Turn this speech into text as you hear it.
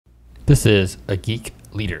This is A Geek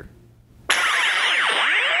Leader.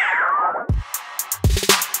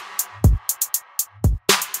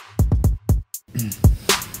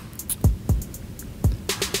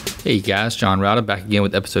 Hey guys, John Rowda back again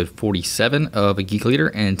with episode 47 of A Geek Leader,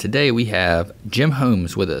 and today we have Jim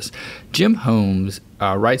Holmes with us. Jim Holmes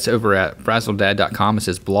writes over at FrazzilledDad.com. It's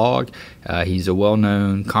his blog. He's a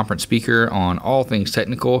well-known conference speaker on all things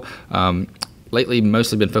technical. Lately,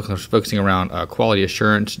 mostly been focusing around quality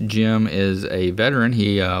assurance. Jim is a veteran.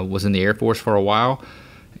 He was in the Air Force for a while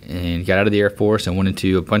and got out of the Air Force and went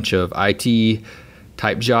into a bunch of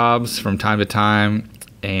IT-type jobs from time to time.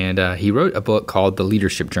 And he wrote a book called The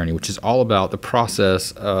Leadership Journey, which is all about the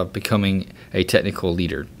process of becoming a technical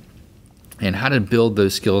leader and how to build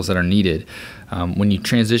those skills that are needed when you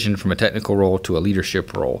transition from a technical role to a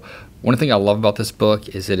leadership role. One thing I love about this book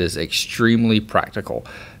is it is extremely practical.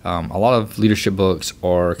 A lot of leadership books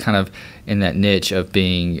are kind of in that niche of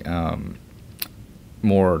being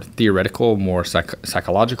more theoretical, more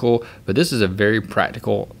psychological, but this is a very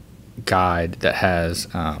practical guide that has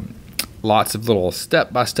lots of little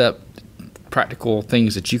step-by-step practical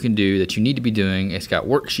things that you can do that you need to be doing. It's got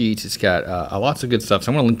worksheets. It's got lots of good stuff.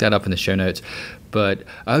 So I'm going to link that up in the show notes. But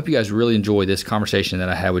I hope you guys really enjoy this conversation that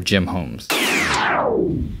I had with Jim Holmes.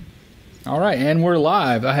 All right, and we're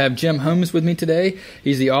live. I have Jim Holmes with me today.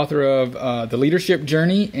 He's the author of The Leadership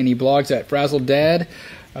Journey, and he blogs at Frazziled Dad.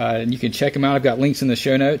 And you can check him out. I've got links in the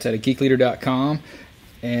show notes at ageekleader.com.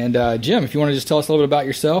 And Jim, if you want to just tell us a little bit about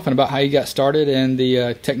yourself and about how you got started in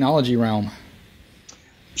the technology realm.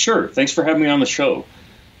 Sure. Thanks for having me on the show.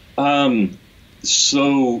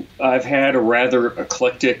 So I've had a rather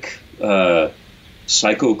eclectic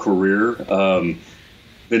psycho career.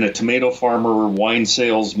 Been a tomato farmer, wine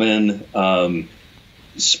salesman,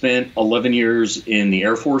 spent 11 years in the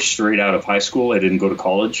Air Force straight out of high school. I didn't go to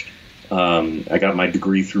college. I got my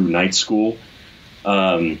degree through night school.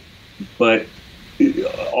 But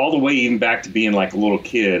all the way even back to being like a little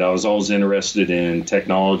kid, I was always interested in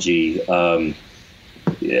technology,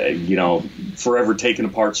 forever taking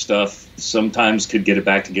apart stuff, sometimes could get it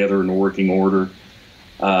back together in a working order.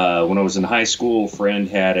 When I was in high school, a friend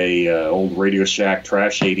had a old Radio Shack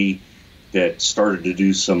Trash 80 that started to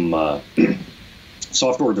do some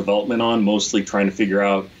software development on, mostly trying to figure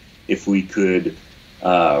out if we could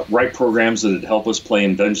write programs that would help us play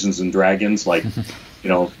in Dungeons and Dragons, like,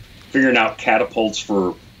 figuring out catapults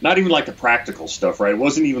for not even like the practical stuff, right? It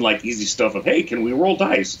wasn't even like easy stuff of, hey, can we roll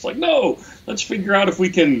dice? It's like, no, let's figure out if we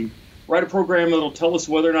can write a program that'll tell us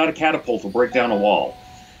whether or not a catapult will break down a wall.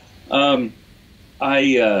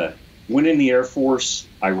 I went in the Air Force.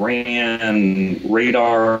 I ran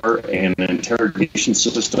radar and interrogation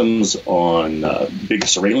systems on big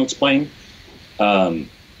surveillance plane, and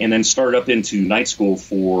then started up into night school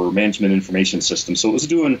for management information systems. So it was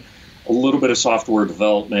doing a little bit of software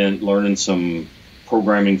development, learning some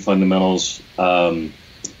programming fundamentals. Got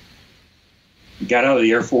out of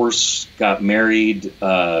the Air Force, got married,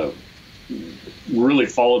 really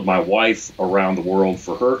followed my wife around the world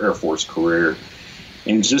for her Air Force career,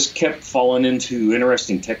 and just kept falling into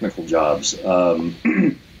interesting technical jobs.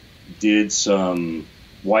 Did some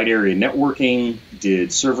wide area networking,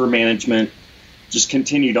 did server management, just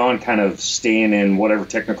continued on kind of staying in whatever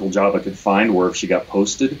technical job I could find wherever she got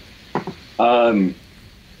posted. And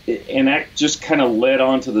that just kind of led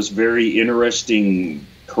on to this very interesting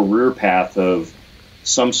career path of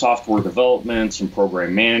some software development, some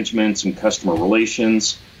program management, some customer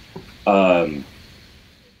relations, and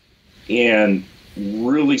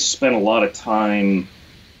really spent a lot of time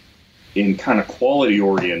in kind of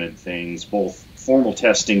quality-oriented things, both formal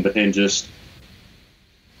testing, but then just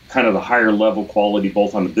kind of the higher level quality,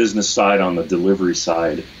 both on the business side, on the delivery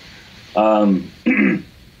side.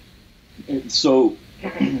 So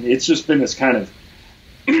it's just been this kind of,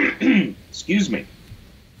 excuse me,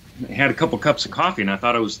 I had a couple cups of coffee and I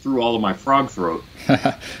thought I was through all of my frog throat.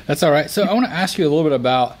 That's all right. So I want to ask you a little bit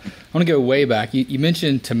about, I want to go way back. You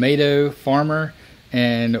mentioned tomato farmer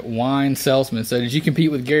and wine salesman. So did you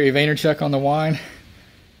compete with Gary Vaynerchuk on the wine?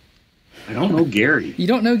 I don't know Gary. You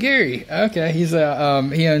don't know Gary? Okay. He's he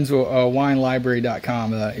owns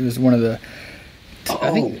winelibrary.com. He was one of the,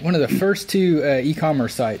 I think one of the first two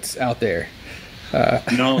e-commerce sites out there.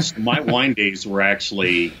 No, so my wine days were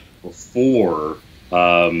actually before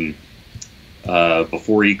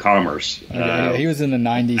e-commerce. Okay, he was in the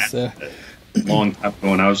 90s. So. Long time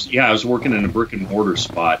ago. And I was working in a brick and mortar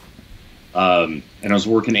spot, and I was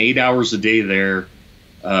working 8 hours a day there,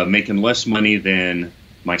 making less money than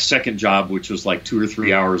my second job, which was like 2 or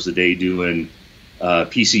 3 hours a day doing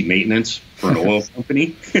PC maintenance for an oil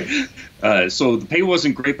company. So the pay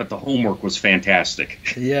wasn't great, but the homework was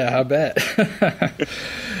fantastic. Yeah, I bet.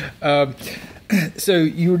 So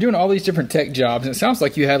you were doing all these different tech jobs, and it sounds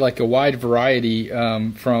like you had like a wide variety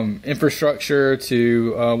from infrastructure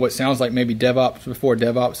to what sounds like maybe DevOps before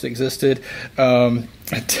DevOps existed, to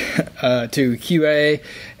QA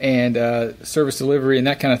and service delivery and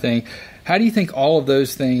that kind of thing. How do you think all of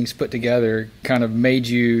those things put together kind of made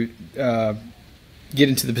you get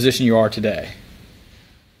into the position you are today?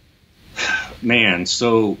 Man,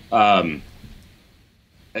 so I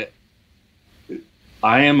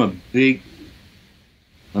am a big...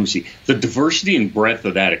 Let me see. The diversity and breadth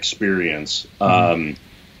of that experience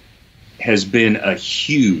has been a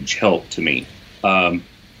huge help to me. And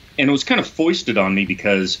it was kind of foisted on me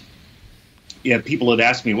because people had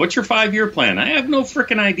asked me, what's your 5-year plan? I have no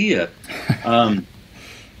freaking idea.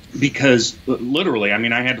 Because literally, I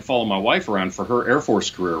mean, I had to follow my wife around for her Air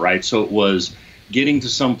Force career, right? So it was getting to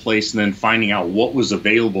some place and then finding out what was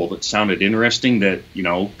available that sounded interesting that,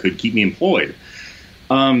 could keep me employed.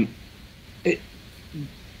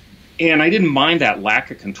 And I didn't mind that lack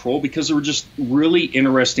of control because there were just really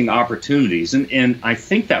interesting opportunities. And I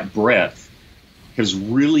think that breadth has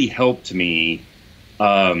really helped me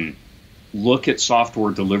look at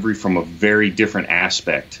software delivery from a very different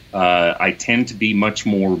aspect. I tend to be much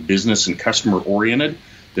more business and customer oriented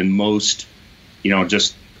than most,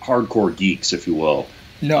 just hardcore geeks, if you will.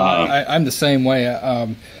 No, I'm the same way. A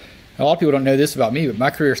lot of people don't know this about me, but my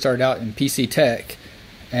career started out in PC tech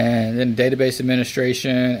and then database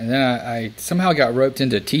administration. And then I somehow got roped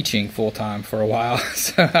into teaching full time for a while.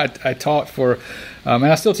 So I taught for, and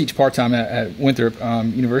I still teach part time at Winthrop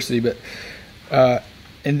University, but,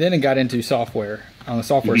 and then I got into software on the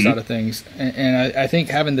software side of things. And I think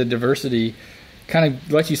having the diversity kind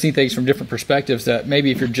of lets you see things from different perspectives that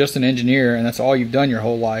maybe if you're just an engineer and that's all you've done your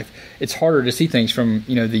whole life, it's harder to see things from,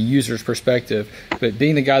 the user's perspective. But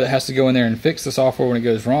being the guy that has to go in there and fix the software when it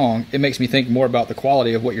goes wrong, it makes me think more about the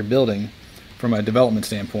quality of what you're building from a development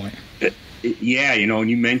standpoint. Yeah, and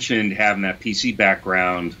you mentioned having that PC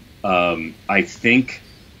background. I think,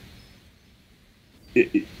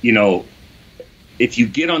 if you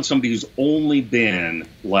get on somebody who's only been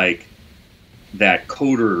like that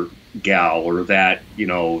coder gal or that,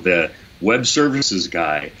 the web services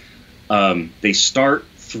guy, they start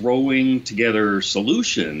throwing together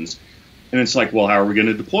solutions and it's like, well, how are we going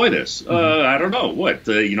to deploy this? I don't know. What?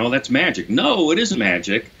 That's magic. No, it isn't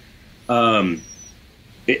magic. I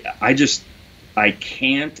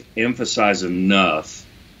can't emphasize enough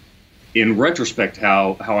in retrospect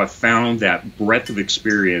how I found that breadth of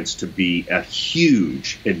experience to be a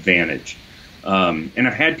huge advantage. And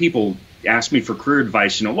I've had people ask me for career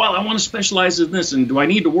advice, well, I want to specialize in this, and do I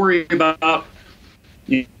need to worry about,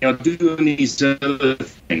 doing these other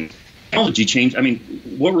things? Technology change. I mean,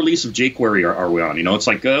 what release of jQuery are we on? It's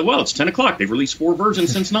like, it's 10 o'clock. They've released 4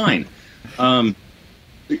 versions since 9. So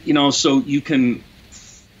you can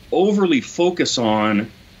overly focus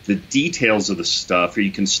on the details of the stuff, or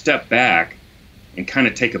you can step back and kind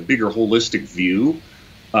of take a bigger holistic view.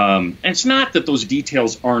 And it's not that those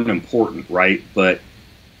details aren't important, right? But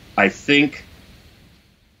I think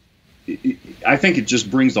it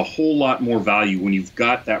just brings a whole lot more value when you've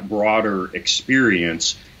got that broader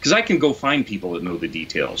experience, because I can go find people that know the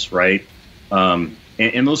details, right? And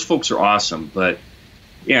those folks are awesome. But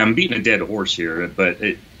yeah, I'm beating a dead horse here. But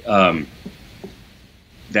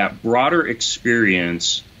that broader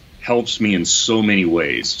experience helps me in so many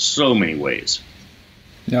ways. So many ways.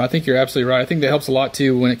 No, I think you're absolutely right. I think that helps a lot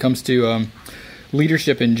too when it comes to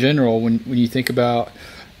leadership in general. When you think about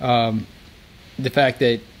the fact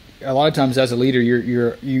that a lot of times as a leader,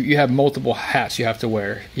 you have multiple hats you have to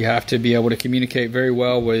wear. You have to be able to communicate very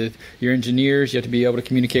well with your engineers. You have to be able to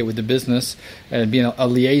communicate with the business and being a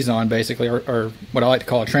liaison, basically, or what I like to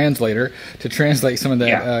call a translator, to translate some of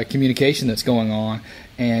that communication that's going on.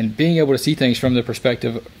 And being able to see things from the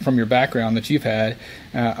perspective, from your background that you've had,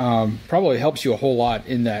 probably helps you a whole lot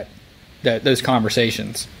in those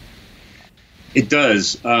conversations. It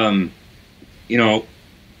does. And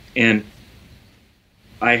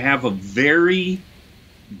I have a very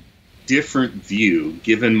different view,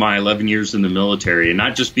 given my 11 years in the military, and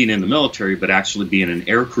not just being in the military, but actually being an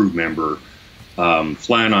aircrew member,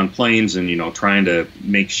 flying on planes and, trying to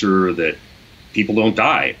make sure that people don't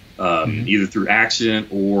die, either through accident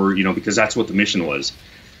or, because that's what the mission was.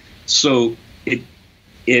 So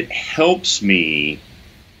it helps me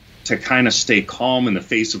to kind of stay calm in the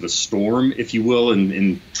face of a storm, if you will,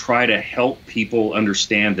 and try to help people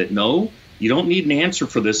understand that, no, you don't need an answer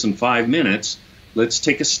for this in 5 minutes. Let's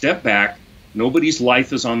take a step back. Nobody's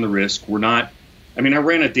life is on the risk. We're not I mean, I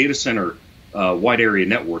ran a data center wide area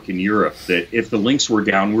network in Europe that if the links were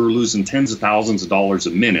down, we were losing tens of thousands of dollars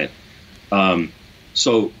a minute.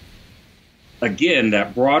 So again,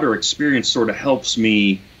 that broader experience sort of helps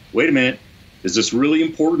me, wait a minute, is this really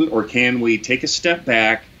important, or can we take a step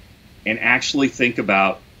back and actually think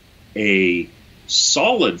about a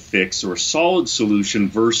solid fix or solid solution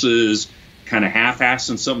versus kind of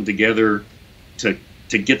half-assing something together to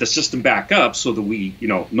get the system back up so that we,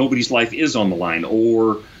 nobody's life is on the line,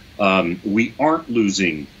 or we aren't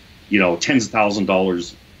losing, tens of thousands of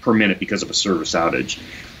dollars per minute because of a service outage.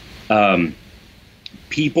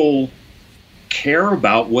 People care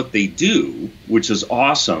about what they do, which is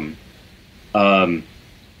awesome.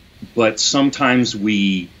 But sometimes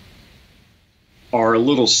we are a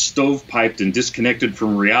little stovepiped and disconnected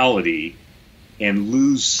from reality and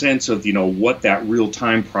lose sense of, what that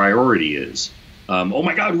real-time priority is. Oh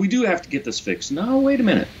my God, we do have to get this fixed. No, wait a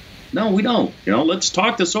minute. No, we don't. Let's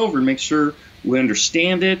talk this over and make sure we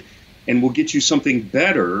understand it, and we'll get you something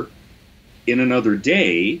better in another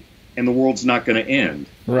day, and the world's not going to end.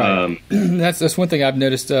 Right. That's one thing I've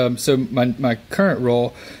noticed. So my current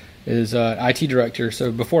role is IT director.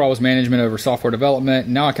 So before I was management over software development.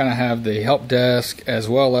 Now I kind of have the help desk as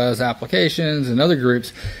well as applications and other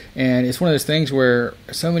groups. And it's one of those things where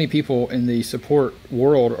so many people in the support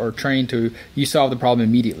world are trained to, you solve the problem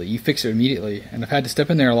immediately. You fix it immediately. And I've had to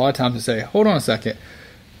step in there a lot of times and say, hold on a second.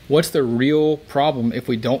 What's the real problem if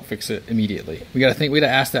we don't fix it immediately? We got to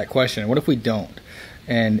ask that question. What if we don't?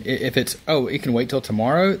 And if it's, it can wait till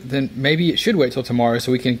tomorrow, then maybe it should wait till tomorrow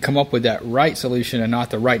so we can come up with that right solution and not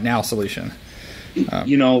the right now solution.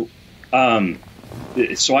 So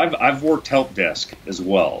I've worked help desk as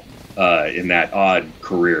well in that odd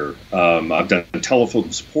career. I've done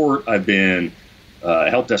telephone support. I've been a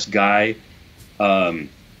help desk guy.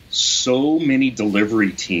 So many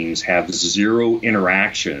delivery teams have zero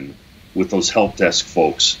interaction with those help desk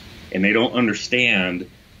folks, and they don't understand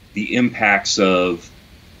the impacts of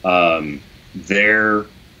their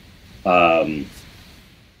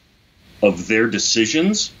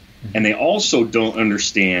decisions, and they also don't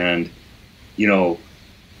understand,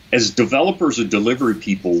 as developers or delivery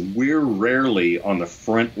people, we're rarely on the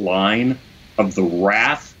front line of the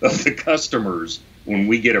wrath of the customers when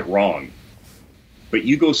we get it wrong. But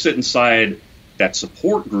you go sit inside that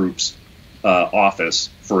support group's office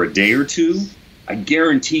for a day or two, I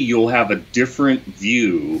guarantee you'll have a different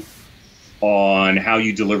view on how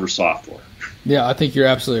you deliver software. Yeah, I think you're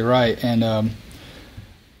absolutely right. And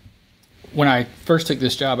when I first took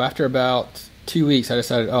this job, after about 2 weeks, I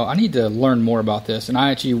decided, I need to learn more about this. And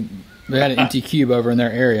they had an empty cube over in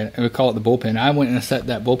their area, and we call it the bullpen. I went and set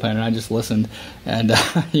that bullpen, and I just listened and,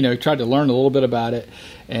 tried to learn a little bit about it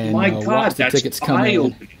and watch the tickets come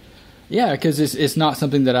in. Yeah, because it's not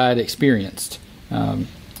something that I had experienced, from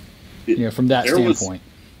that standpoint.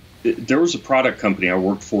 There was a product company I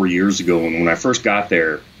worked for years ago, and when I first got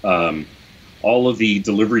there, all of the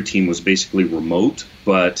delivery team was basically remote,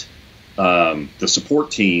 but the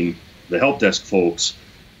support team, the help desk folks,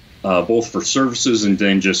 both for services and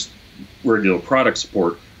then just regular product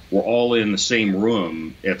support, were all in the same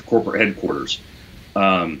room at the corporate headquarters.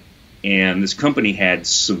 And this company had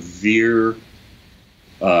severe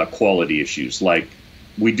quality issues. Like,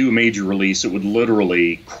 we do a major release, it would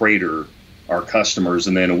literally crater our customers,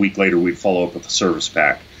 and then a week later we'd follow up with a service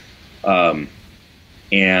pack. And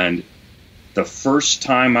the first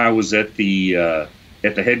time I was at the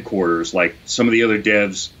headquarters, like, some of the other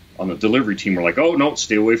devs on the delivery team were like, "Oh no,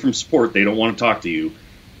 stay away from support. They don't want to talk to you,"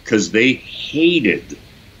 because they hated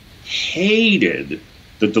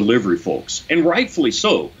the delivery folks, and rightfully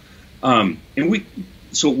so. And we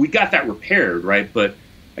got that repaired, right? But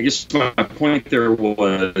I guess my point there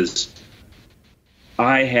was,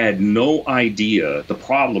 I had no idea the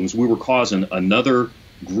problems we were causing another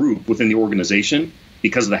group within the organization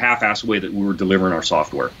because of the half-assed way that we were delivering our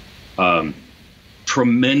software.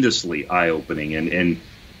 Tremendously eye-opening, and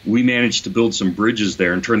we managed to build some bridges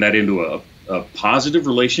there and turn that into a positive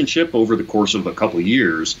relationship over the course of a couple of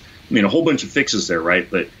years. I mean, a whole bunch of fixes there, right?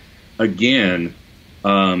 But again,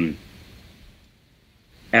 as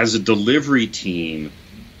a delivery team,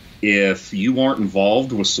 if you aren't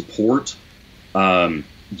involved with support,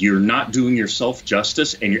 you're not doing yourself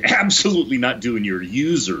justice, and you're absolutely not doing your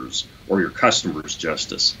users or your customers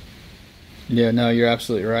justice. Yeah, no, you're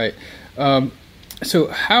absolutely right. So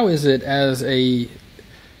how is it as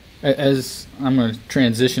I'm going to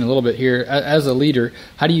transition a little bit here, as a leader,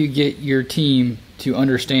 how do you get your team to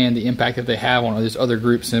understand the impact that they have on those other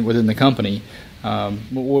groups within the company?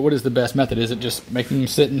 What is the best method? Is it just making them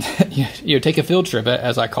sit and take a field trip,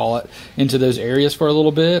 as I call it, into those areas for a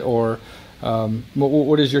little bit, or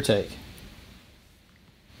What is your take?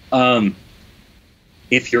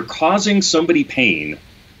 If you're causing somebody pain,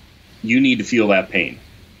 you need to feel that pain,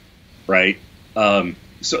 right?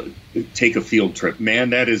 So take a field trip, man.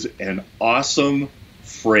 That is an awesome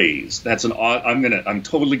phrase. I'm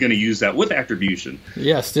totally gonna use that with attribution.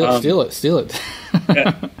 Yeah, steal it.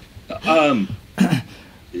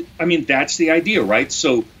 I mean, that's the idea, right?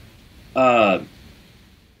 So,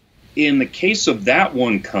 in the case of that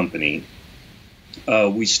one company,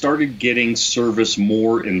 we started getting service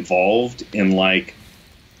more involved in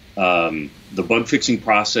the bug fixing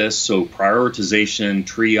process. So prioritization,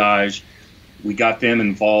 triage, we got them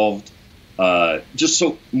involved, just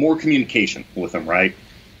so more communication with them, right?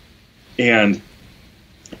 And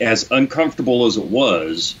as uncomfortable as it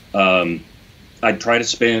was, I'd try to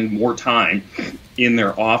spend more time in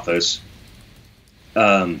their office,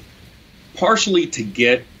 partially to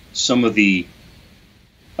get some of the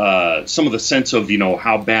sense of,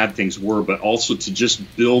 how bad things were, but also to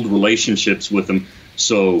just build relationships with them.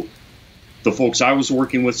 So the folks I was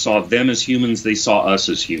working with saw them as humans. They saw us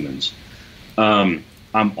as humans. I'm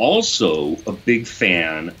also a big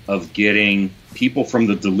fan of getting people from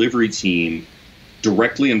the delivery team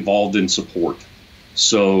directly involved in support.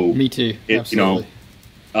 So me too. Absolutely.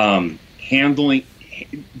 Handling,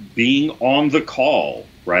 being on the call,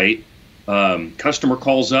 right? Customer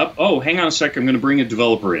calls up. Oh, hang on a sec. I'm going to bring a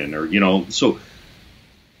developer in, or, so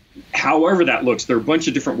however that looks, there are a bunch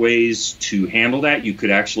of different ways to handle that. You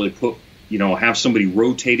could actually have somebody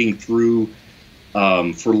rotating through,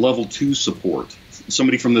 for level 2 support,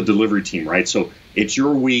 somebody from the delivery team, right? So it's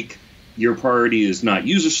your week. Your priority is not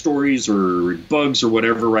user stories or bugs or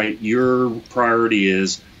whatever, right? Your priority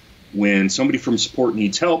is when somebody from support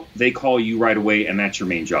needs help, they call you right away, and that's your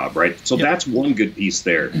main job, right? So That's one good piece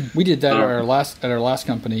there. We did that at our last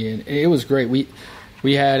company, and it was great. We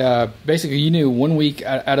had basically, 1 week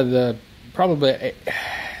out of the probably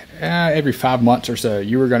every 5 months or so,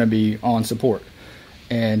 you were going to be on support,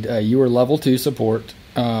 and you were level 2 support.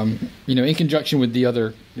 In conjunction with the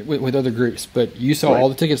other with other groups, but you saw all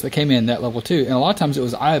the tickets that came in that level 2, and a lot of times it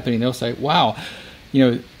was eye opening. They'll say, "Wow,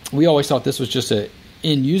 we always thought this was just a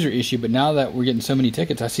end user issue, but now that we're getting so many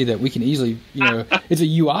tickets, I see that we can easily, it's a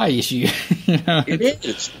UI issue." It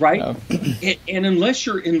is, right? And unless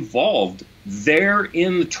you're involved there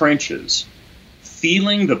in the trenches,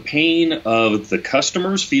 feeling the pain of the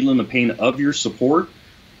customers, feeling the pain of your support,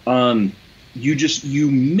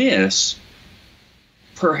 you miss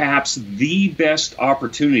perhaps the best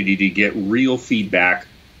opportunity to get real feedback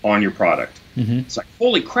on your product. Mm-hmm. It's like,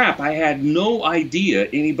 holy crap, I had no idea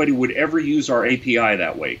anybody would ever use our API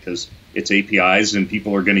that way, because it's APIs and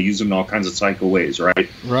people are going to use them in all kinds of psycho ways, right?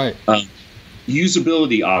 Right.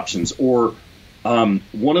 Usability options, or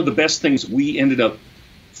one of the best things we ended up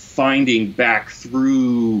finding back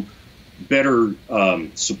through better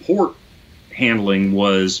support handling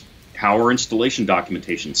was how our installation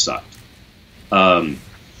documentation sucked.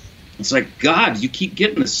 It's like, God, you keep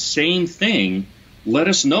getting the same thing. Let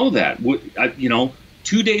us know that.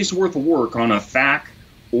 2 days worth of work on a FAQ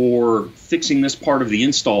or fixing this part of the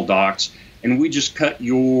install docs, and we just cut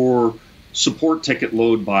your support ticket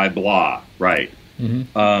load by blah, right?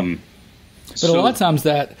 Mm-hmm. But a lot of times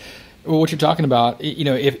what you're talking about,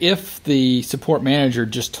 if the support manager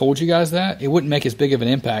just told you guys that, it wouldn't make as big of an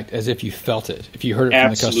impact as if you felt it, if you heard it from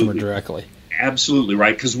the customer directly. Absolutely,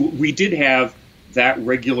 right, because we did have that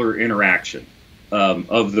regular interaction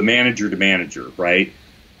of the manager to manager, right?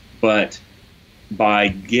 But by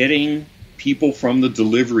getting people from the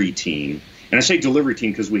delivery team, and I say delivery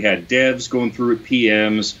team because we had devs going through it,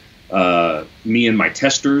 PMs, me and my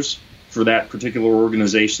testers for that particular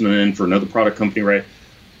organization, and then for another product company, right?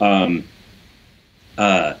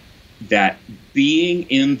 That being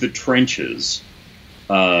in the trenches,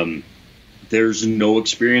 there's no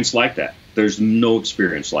experience like that. There's no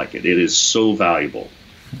experience like it. It is so valuable.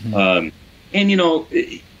 Mm-hmm. And,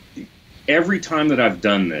 every time that I've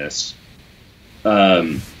done this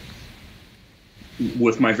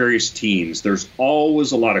with my various teams, there's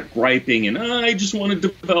always a lot of griping and, I just want to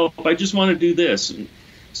develop. I just want to do this. And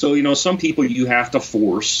so, some people you have to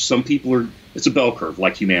force. Some people it's a bell curve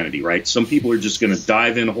like humanity, right? Some people are just going to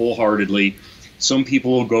dive in wholeheartedly. Some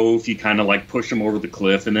people will go if you kind of push them over the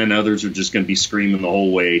cliff, and then others are just going to be screaming the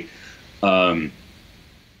whole way.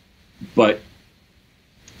 But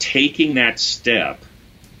taking that step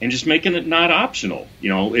and just making it not optional,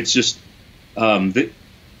 it's just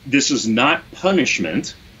this is not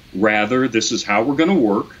punishment. Rather, this is how we're going to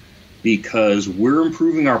work, because we're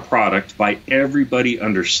improving our product by everybody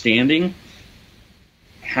understanding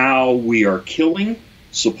how we are killing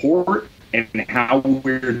support and how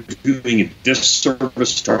we're doing a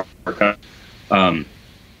disservice to our country,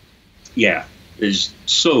 is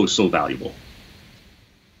so valuable.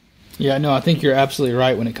 Yeah, no, I think you're absolutely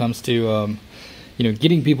right when it comes to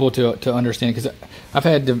getting people to understand, because I've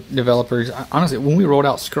had developers, honestly, when we rolled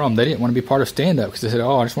out Scrum, they didn't want to be part of stand-up because they said,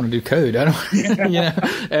 "Oh, I just want to do code." I don't,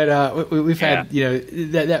 and we've had,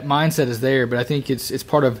 that mindset is there, but I think it's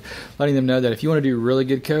part of letting them know that if you want to do really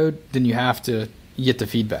good code, then you have to get the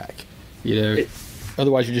feedback.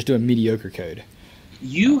 Otherwise you're just doing mediocre code.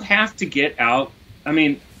 You have to get out. I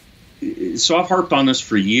mean, so I've harped on this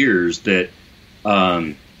for years that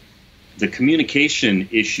the communication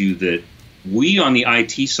issue that we on the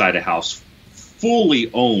IT side of house fully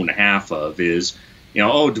own half of is,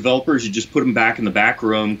 developers, you just put them back in the back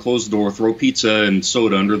room, close the door, throw pizza and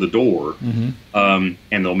soda under the door, and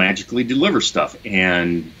they'll magically deliver stuff.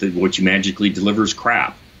 And what you magically deliver is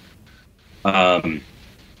crap. And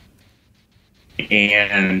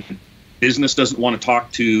business doesn't want to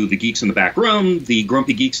talk to the geeks in the back room. The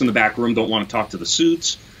grumpy geeks in the back room don't want to talk to the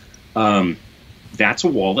suits. That's a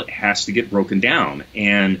wall that has to get broken down.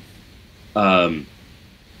 And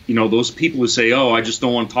those people who say, "Oh, I just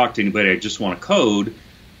don't want to talk to anybody, I just want to code,"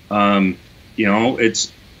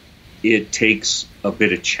 it takes a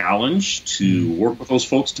bit of challenge to work with those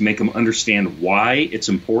folks to make them understand why it's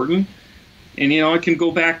important. And I can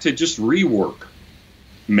go back to just rework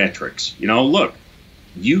metrics. Look,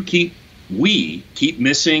 we keep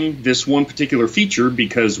missing this one particular feature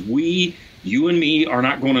because you and me are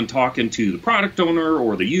not going and talking to the product owner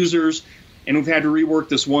or the users. And we've had to rework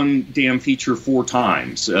this one damn feature 4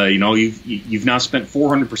 times. You've now spent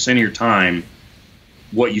 400% of your time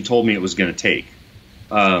what you told me it was going to take.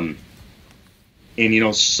 And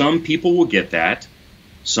some people will get that,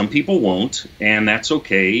 some people won't, and that's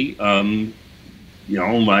okay.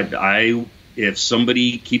 If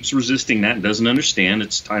somebody keeps resisting that and doesn't understand,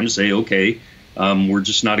 it's time to say, okay, we're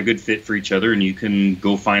just not a good fit for each other, and you can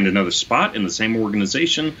go find another spot in the same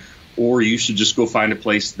organization, or you should just go find a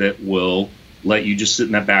place that will let you just sit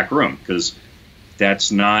in that back room, because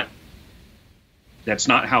that's not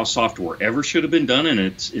how software ever should have been done, and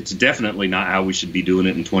it's definitely not how we should be doing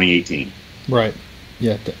it in 2018. Right.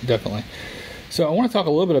 Yeah, definitely. So I want to talk a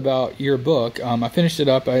little bit about your book. I finished it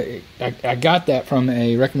up. I got that from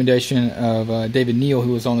a recommendation of David Neal,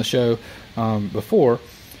 who was on the show before,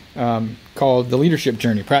 called The Leadership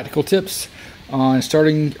Journey, Practical Tips on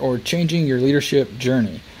Starting or Changing Your Leadership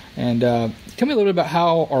Journey. And tell me a little bit about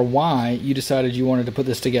how or why you decided you wanted to put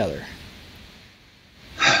this together.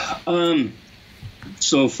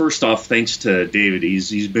 So first off, thanks to David.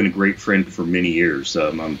 He's been a great friend for many years.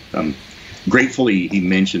 I'm grateful he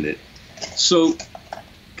mentioned it. So,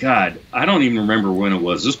 God, I don't even remember when it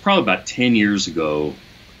was. It was probably about 10 years ago.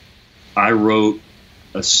 I wrote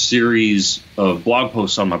a series of blog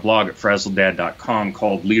posts on my blog at FrazzledDad.com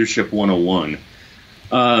called Leadership 101.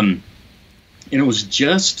 And it was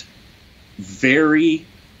just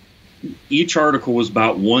each article was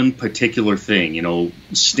about one particular thing,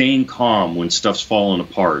 staying calm when stuff's falling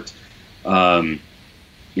apart,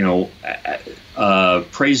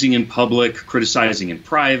 praising in public, criticizing in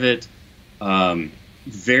private,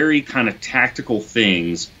 very kind of tactical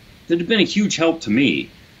things that have been a huge help to me.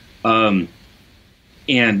 And,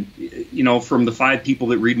 from the 5 people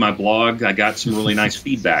that read my blog, I got some really nice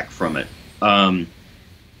feedback from it.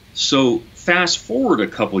 So fast forward a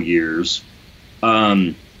couple years,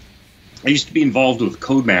 I used to be involved with the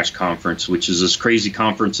Code Mash Conference, which is this crazy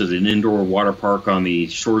conference at an indoor water park on the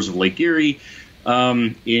shores of Lake Erie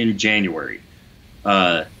in January.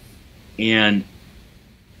 The guy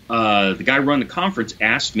running the conference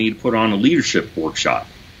asked me to put on a leadership workshop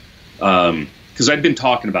because I'd been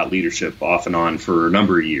talking about leadership off and on for a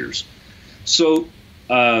number of years. So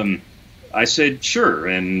I said, sure,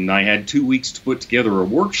 and I had 2 weeks to put together a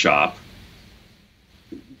workshop.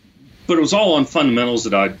 But it was all on fundamentals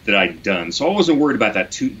that I'd done, so I wasn't worried about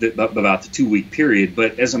about the 2-week period.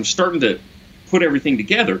 But as I'm starting to put everything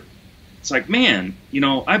together, it's like, man,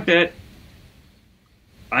 I bet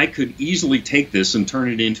I could easily take this and turn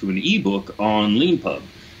it into an ebook on LeanPub.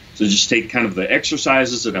 So just take kind of the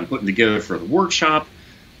exercises that I'm putting together for the workshop,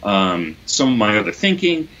 some of my other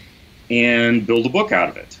thinking, and build a book out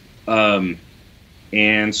of it.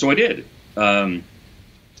 And so I did.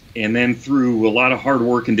 And then through a lot of hard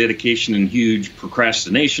work and dedication and huge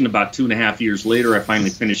procrastination, about 2.5 years later, I finally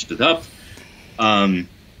finished it up. So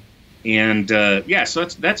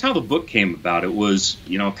that's how the book came about. It was,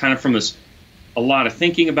 kind of from a lot of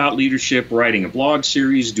thinking about leadership, writing a blog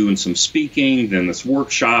series, doing some speaking, then this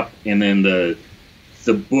workshop, and then the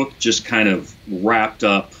book just kind of wrapped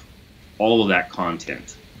up all of that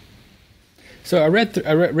content. So I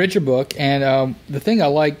read your book, and the thing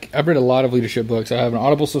I've read a lot of leadership books. I have an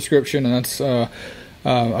Audible subscription, and that's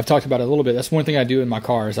I've talked about it a little bit. That's one thing I do in my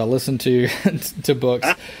car is I listen to to books.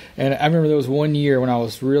 And I remember there was one year when I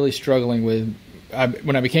was really struggling when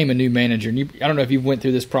I became a new manager. And I don't know if you went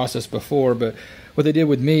through this process before, but what they did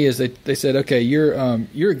with me is they said, okay, you're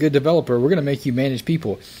a good developer. We're going to make you manage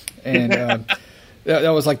people, and that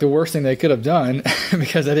was like the worst thing they could have done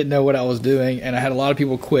because I didn't know what I was doing, and I had a lot of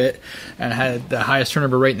people quit, and I had the highest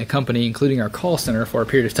turnover rate in the company, including our call center for a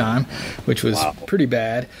period of time, which was pretty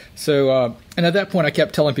bad. So, and at that point, I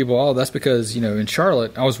kept telling people, "Oh, that's because in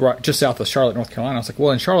Charlotte, I was just south of Charlotte, North Carolina. I was like,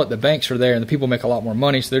 well, in Charlotte, the banks are there, and the people make a lot more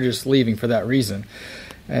money, so they're just leaving for that reason."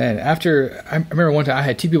 And I remember one time I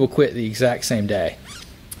had 2 people quit the exact same day,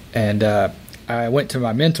 and I went to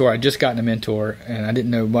my mentor. I'd just gotten a mentor, and I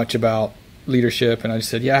didn't know much about leadership, and I just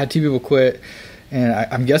said, I had 2 people quit, and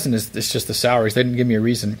I'm guessing it's just the salaries. They didn't give me a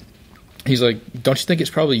reason. He's like, don't you think it's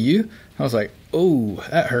probably you? I was like, oh,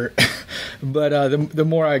 that hurt. But the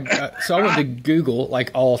more so I went to Google,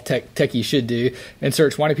 like all techies should do, and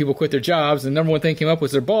search why do people quit their jobs, and the number one thing came up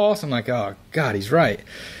was their boss. I'm like, oh God, he's right.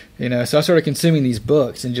 So I started consuming these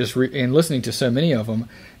books and just and listening to so many of them,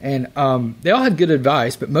 and they all had good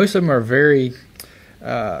advice, but most of them are very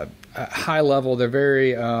high level. They're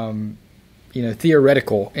very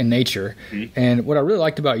theoretical in nature. Mm-hmm. And what I really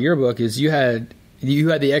liked about your book is you had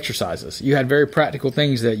the exercises. You had very practical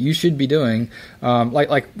things that you should be doing,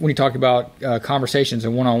 like when you talk about conversations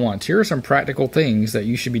and one-on-ones. Here are some practical things that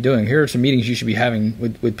you should be doing. Here are some meetings you should be having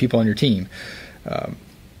with people on your team. And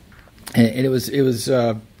it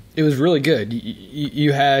was really good.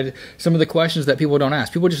 You had some of the questions that people don't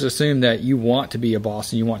ask. People just assume that you want to be a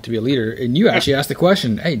boss and you want to be a leader, and you actually ask the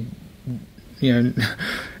question, hey,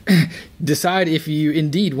 decide if you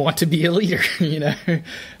indeed want to be a leader.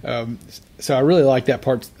 So I really like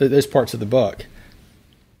those parts of the book.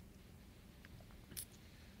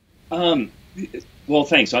 Well,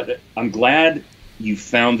 thanks. I'm glad you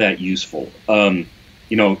found that useful.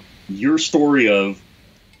 Your story of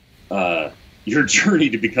your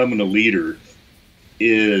journey to becoming a leader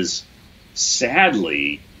is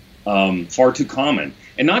sadly far too common,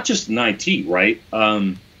 and not just in IT, right?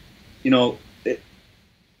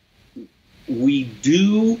 We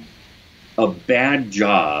do a bad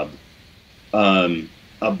job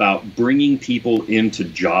about bringing people into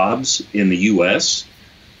jobs in the U.S.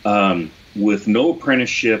 With no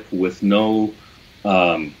apprenticeship, with no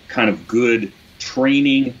kind of good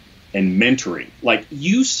training and mentoring. Like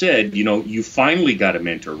you said, you finally got a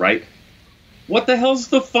mentor, right? What the hell's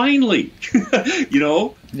the finally?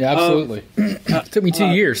 Yeah, absolutely. It took me 2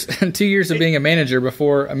 years, 2 years of being a manager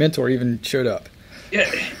before a mentor even showed up.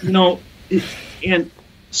 Yeah, and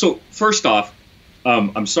so first off,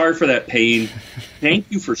 I'm sorry for that pain. Thank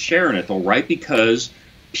you for sharing it, though, right? Because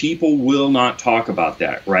people will not talk about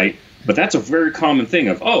that, right? But that's a very common thing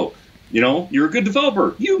of, you're a good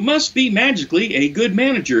developer. You must be magically a good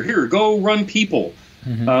manager. Here, go run people.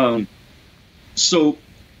 Mm-hmm. So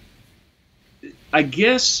I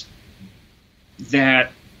guess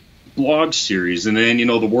that blog series and then,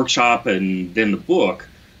 the workshop and then the book,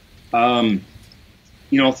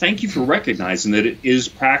 thank you for recognizing that it is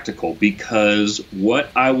practical, because what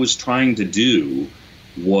I was trying to do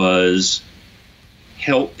was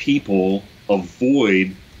help people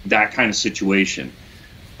avoid that kind of situation.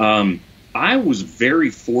 I was very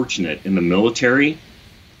fortunate in the military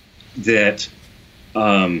that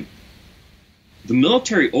the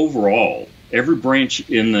military overall, every branch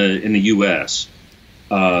in the U.S.,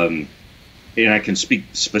 and I can speak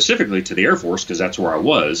specifically to the Air Force because that's where I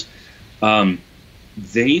was,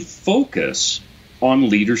 they focus on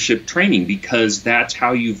leadership training, because that's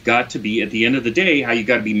how you've got to be, at the end of the day, how you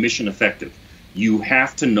got to be mission effective. You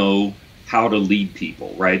have to know how to lead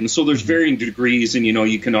people, right? And so there's varying degrees, and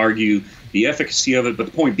you can argue the efficacy of it, but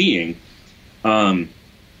the point being,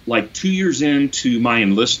 like 2 years into my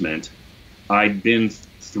enlistment, I'd been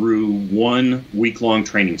through 1 week-long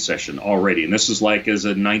training session already, and this is like as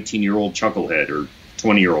a 19-year-old chucklehead or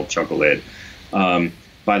 20-year-old chucklehead.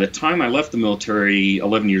 By the time I left the military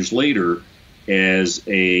 11 years later, as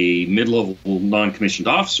a mid-level non-commissioned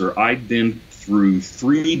officer, I'd been through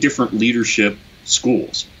 3 different leadership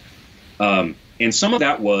schools. And some of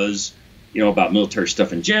that was, about military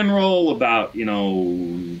stuff in general, about,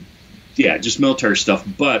 just military stuff.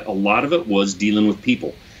 But a lot of it was dealing with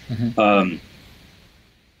people. Mm-hmm.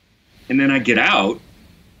 And then I get out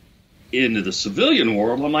into the civilian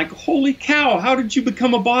world. I'm like, holy cow, how did you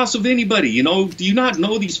become a boss of anybody? Do you not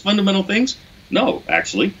know these fundamental things? No,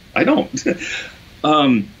 actually, I don't.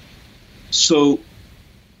 So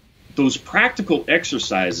the those practical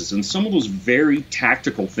exercises and some of those very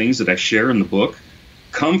tactical things that I share in the book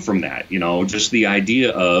come from that, just the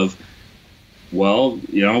idea of, well,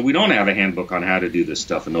 we don't have a handbook on how to do this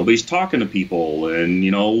stuff, and nobody's talking to people, and,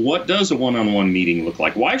 what does a one-on-one meeting look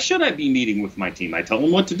like? Why should I be meeting with my team? I tell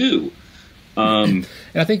them what to do. And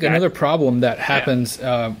I think another problem that happens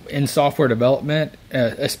in software development,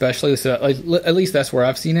 especially, so at least that's where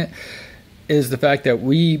I've seen it, is the fact that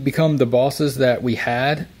we become the bosses that we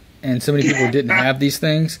had, and so many people didn't have these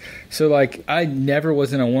things. So, I never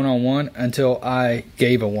was in a one-on-one until I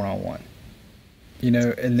gave a one-on-one.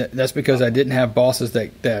 And that's because I didn't have bosses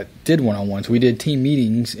that did one-on-ones. We did team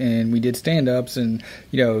meetings and we did stand-ups, and,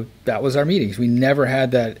 that was our meetings. We never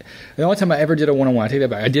had that. The only time I ever did a one-on-one, I take that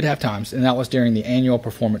back, I did have times, and that was during the annual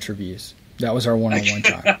performance reviews. That was our one-on-one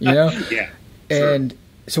time, Yeah. And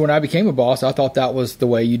so when I became a boss, I thought that was the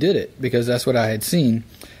way you did it because that's what I had seen.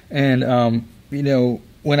 And,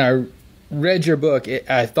 when I read your book,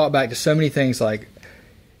 I thought back to so many things like,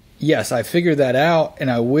 yes, I figured that out,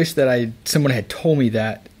 and I wish that someone had told me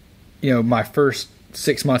that, my first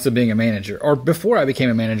 6 months of being a manager, or before I became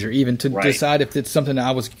a manager, even to decide if it's something that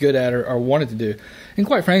I was good at or wanted to do. And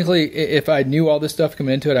quite frankly, if I knew all this stuff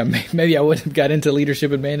coming into it, maybe I wouldn't have got into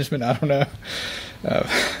leadership and management. I don't know.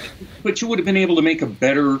 But you would have been able to make a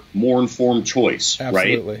better, more informed choice,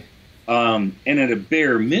 Absolutely. Right? And at a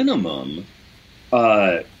bare minimum,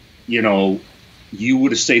 you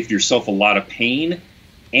would have saved yourself a lot of pain,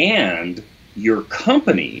 and your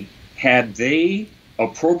company, had they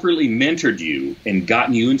appropriately mentored you and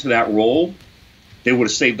gotten you into that role, they would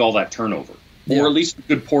have saved all that turnover, or at least a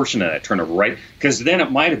good portion of that turnover, right? Because then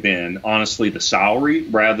it might have been, honestly, the salary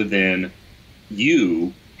rather than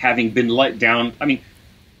you having been let down. I mean,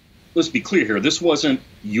 let's be clear here. This wasn't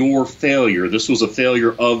your failure. This was a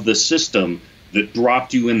failure of the system that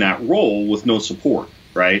dropped you in that role with no support,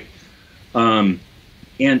 right? And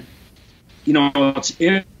it's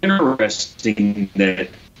interesting that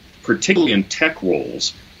particularly in tech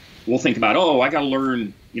roles, we'll think about, I got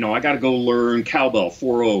to go learn Cowbell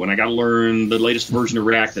 4.0, and I got to learn the latest version of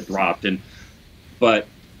React that dropped. But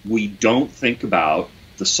we don't think about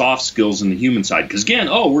the soft skills and the human side. Because again,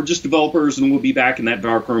 we're just developers and we'll be back in that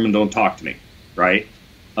dark room and don't talk to me, right?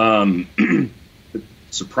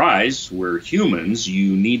 Surprise, we're humans.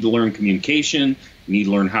 You need to learn communication. You need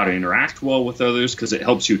to learn how to interact well with others because it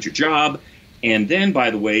helps you at your job. And then,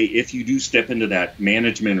 by the way, if you do step into that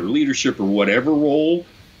management or leadership or whatever role,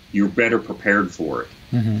 you're better prepared for it.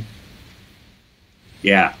 Mm-hmm.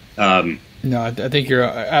 Yeah. No, I think you're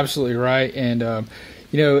absolutely right. And,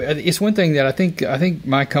 it's one thing that I think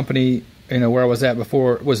my company, where I was at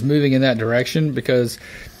before, was moving in that direction because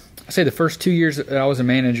I say the first 2 years that I was a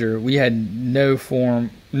manager, we had no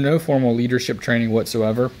formal leadership training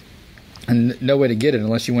whatsoever, and no way to get it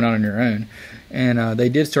unless you went out on your own. And they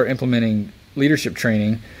did start implementing leadership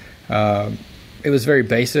training. It was very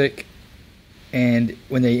basic, and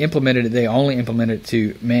when they implemented it, they only implemented it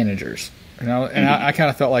to managers. I kind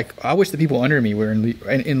of felt like I wish the people under me were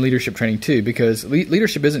in leadership training too, because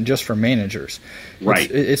leadership isn't just for managers. Right.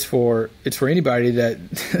 It's for anybody that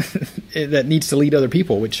that needs to lead other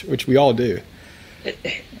people, which we all do.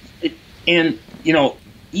 And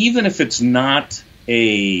even if it's not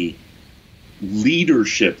a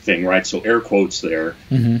leadership thing, right? So air quotes there.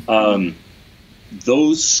 Mm-hmm.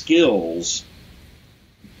 Those skills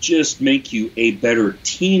just make you a better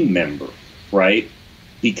team member, right?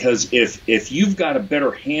 Because if you've got a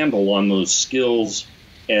better handle on those skills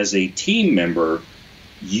as a team member,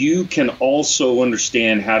 you can also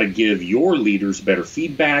understand how to give your leaders better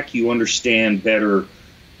feedback. You understand better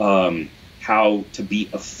how to be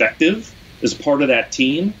effective as part of that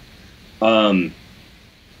team. And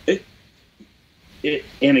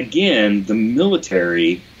again, the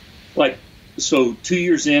military, so 2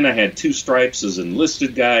 years in, I had 2 stripes as an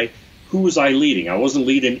enlisted guy. Who was I leading? I wasn't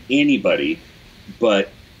leading anybody, but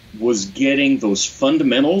was getting those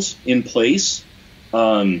fundamentals in place,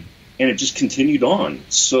 and it just continued on.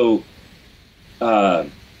 So, I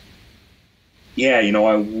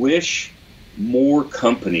wish more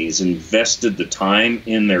companies invested the time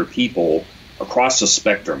in their people across the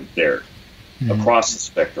spectrum there, across the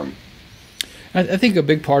spectrum. I think a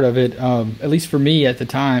big part of it, at least for me at the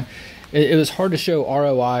time, it was hard to show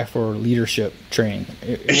ROI for leadership training.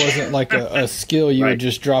 It wasn't like a skill you would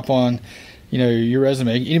just drop on, your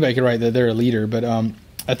resume. Anybody could write that they're a leader, but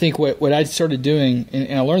I think what I started doing,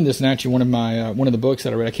 and I learned this in actually one of the books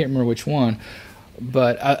that I read. I can't remember which one,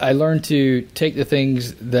 but I learned to take the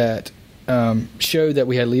things that showed that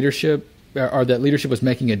we had leadership, or that leadership was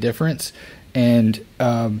making a difference, and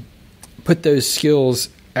put those skills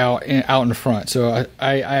out in front. So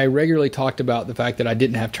I regularly talked about the fact that I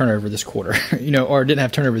didn't have turnover this quarter, or didn't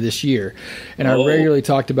have turnover this year. And I regularly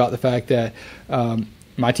talked about the fact that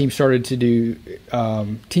my team started to do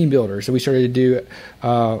team builders. So we started to do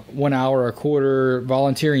 1 hour a quarter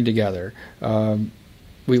volunteering together.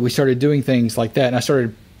 We started doing things like that, and I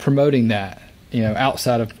started promoting that,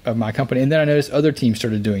 outside of my company. And then I noticed other teams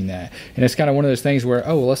started doing that. And it's kind of one of those things where,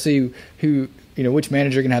 let's see who, which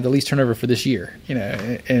manager can have the least turnover for this year,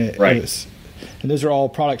 and right. And those are all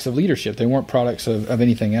products of leadership. They weren't products of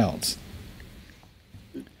anything else.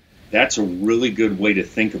 That's a really good way to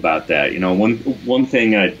think about that. One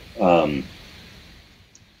thing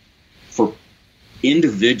for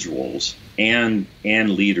individuals and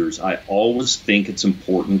leaders, I always think it's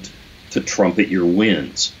important to trumpet your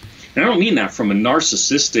wins. And I don't mean that from a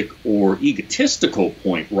narcissistic or egotistical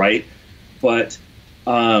point, right? But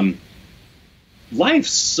life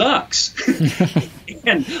sucks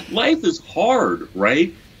and life is hard,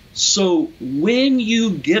 right? So when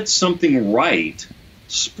you get something right,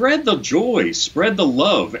 spread the joy, spread the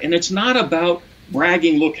love. And it's not about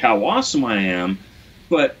bragging, look how awesome I am,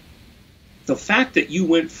 but the fact that you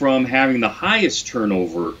went from having the highest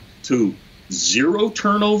turnover to 0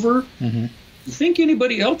 turnover, mm-hmm. You think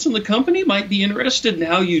anybody else in the company might be interested in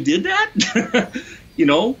how you did that?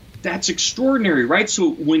 That's extraordinary, right?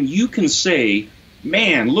 So when you can say,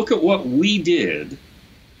 man, look at what we did,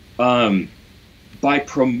 by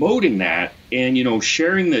promoting that and,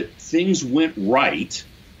 sharing that things went right,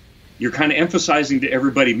 you're kind of emphasizing to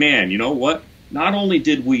everybody, man, you know what? Not only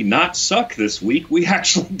did we not suck this week, we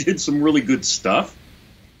actually did some really good stuff.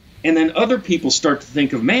 And then other people start to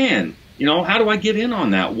think of, man, how do I get in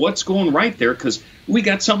on that? What's going right there? Because we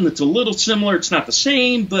got something that's a little similar. It's not the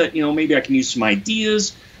same, but, maybe I can use some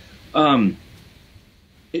ideas. And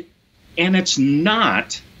it's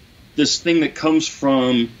not this thing that comes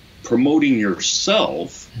from promoting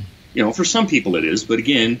yourself. For some people it is, but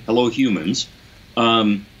again, hello humans.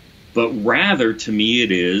 But rather, to me,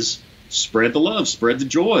 it is spread the love, spread the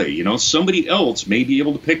joy. Somebody else may be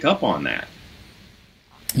able to pick up on that.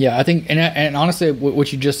 Yeah, I think, and honestly,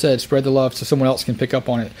 what you just said, spread the love so someone else can pick up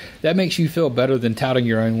on it. That makes you feel better than touting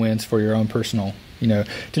your own wins for your own personal.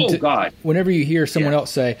 God! Whenever you hear someone else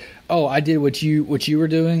say, "Oh, I did what you were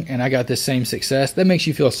doing, and I got this same success," that makes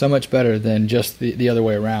you feel so much better than just the other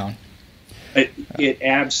way around. It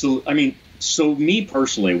absolutely. I mean, so me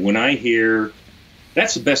personally, when I hear,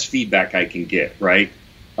 that's the best feedback I can get. Right?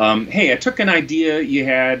 Hey, I took an idea you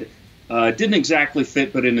had. Didn't exactly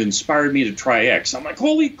fit, but it inspired me to try X. I'm like,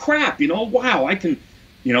 holy crap, wow, I can,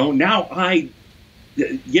 now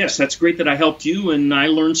yes, that's great that I helped you, and I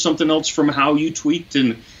learned something else from how you tweaked,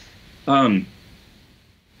 and,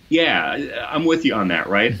 yeah, I'm with you on that,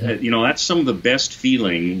 right? Mm-hmm. That's some of the best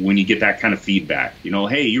feeling when you get that kind of feedback.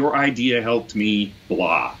 Hey, your idea helped me,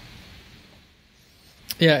 blah.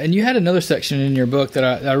 Yeah, and you had another section in your book that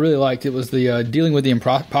I really liked. It was the dealing with the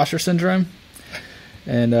imposter syndrome.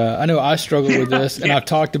 And I know I struggle with this, and I've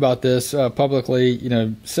talked about this publicly,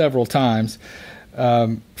 several times.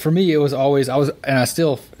 For me, it was always, and I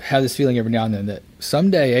still have this feeling every now and then that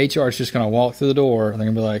someday HR is just going to walk through the door and they're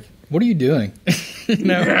going to be like, "What are you doing?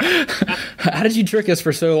 How did you trick us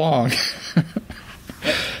for so long?"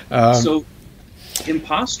 So,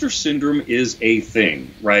 imposter syndrome is a thing,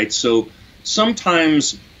 right? So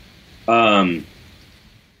sometimes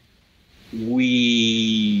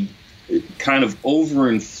we kind of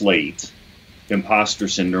overinflate imposter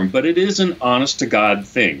syndrome, but it is an honest to God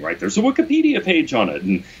thing, right? There's a Wikipedia page on it,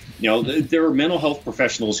 and there are mental health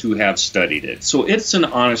professionals who have studied it, so it's an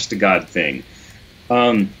honest to God thing.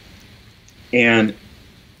 And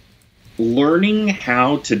learning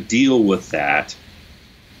how to deal with that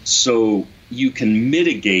so you can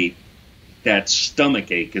mitigate that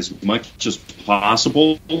stomach ache as much as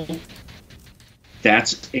possible,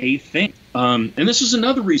 that's a thing. And this is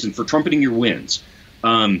another reason for trumpeting your wins.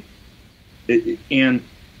 And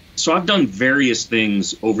so I've done various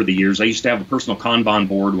things over the years. I used to have a personal Kanban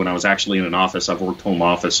board when I was actually in an office. I've worked home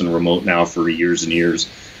office and remote now for years and years.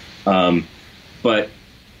 But,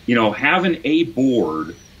 having a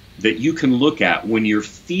board that you can look at when you're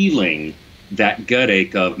feeling that gut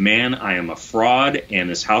ache of, man, I am a fraud and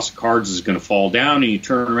this house of cards is going to fall down, and you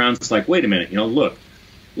turn around, it's like, wait a minute, look.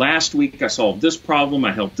 Last week I solved this problem,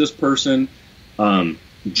 I helped this person.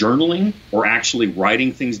 Journaling or actually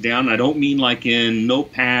writing things down. I don't mean like in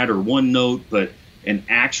Notepad or OneNote, but an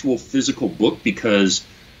actual physical book, because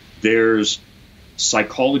there's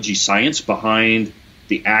psychology science behind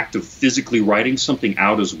the act of physically writing something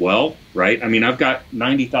out as well, right? I mean, I've got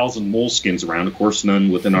 90,000 moleskins around, of course,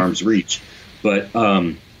 none within arm's reach. But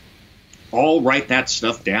I'll write that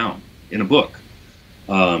stuff down in a book.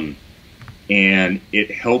 And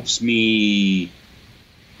it helps me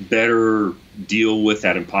better deal with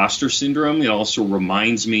that imposter syndrome. It also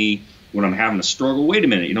reminds me when I'm having a struggle, wait a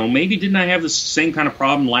minute, maybe didn't I have the same kind of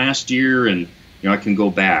problem last year? And, I can go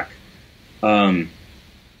back. We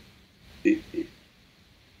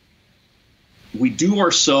do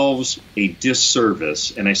ourselves a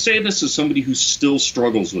disservice, and I say this as somebody who still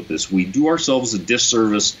struggles with this. We do ourselves a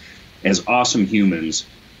disservice as awesome humans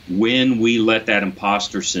when we let that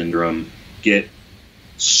imposter syndrome get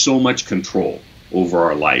so much control over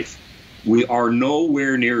our life. We are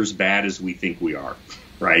nowhere near as bad as we think we are,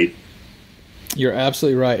 right? You're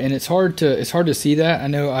absolutely right, and it's hard to see that. I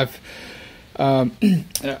know I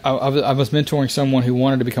was mentoring someone who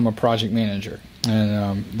wanted to become a project manager,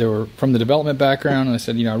 and they were from the development background. And I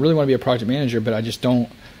said, I really want to be a project manager, but I'm just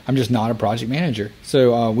not a project manager.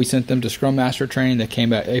 So we sent them to Scrum Master training. They came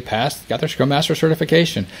back, they passed, got their Scrum Master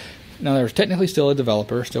certification. Now they're technically still a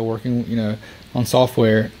developer, still working, on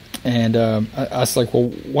software. And I was like, well,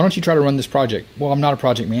 why don't you try to run this project? Well, I'm not a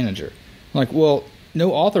project manager. I'm like, well,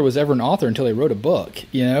 no author was ever an author until they wrote a book.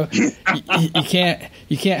 You can't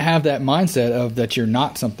have that mindset of that you're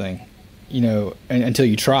not something, until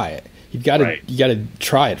you try it. You got to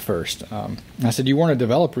try it first. I said you weren't a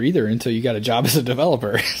developer either until you got a job as a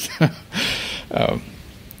developer. And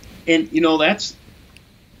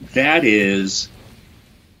that is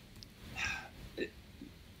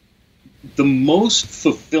the most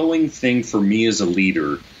fulfilling thing for me as a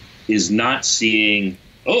leader is not seeing,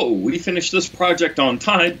 oh, we finished this project on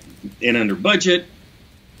time and under budget.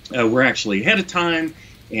 We're actually ahead of time,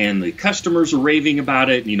 and the customers are raving about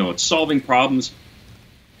it. And, it's solving problems.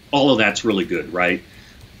 All of that's really good, right?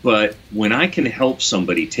 But when I can help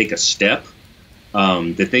somebody take a step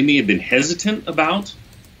that they may have been hesitant about,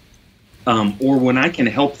 or when I can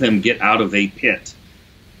help them get out of a pit,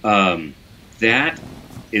 that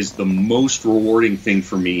is the most rewarding thing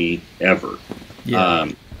for me ever. Yeah.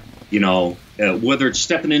 Whether it's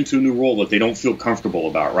stepping into a new role that they don't feel comfortable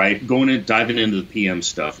about, right? Diving into the PM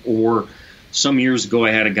stuff. Or some years ago,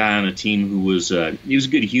 I had a guy on a team who was he was a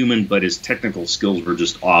good human, but his technical skills were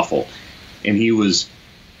just awful. And he was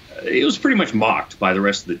pretty much mocked by the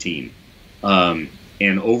rest of the team. And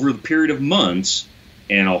over the period of months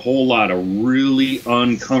and a whole lot of really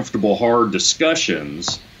uncomfortable, hard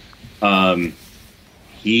discussions,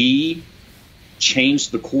 he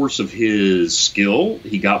changed the course of his skill.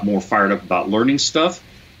 He got more fired up about learning stuff.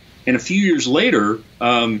 And a few years later,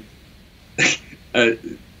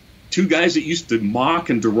 two guys that used to mock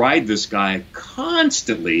and deride this guy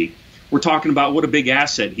constantly were talking about what a big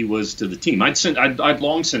asset he was to the team. I'd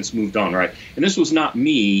long since moved on, right? And this was not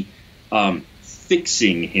me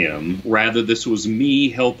fixing him. Rather, this was me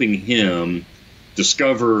helping him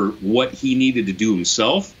discover what he needed to do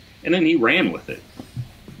himself, and then he ran with it.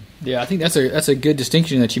 Yeah, I think that's a good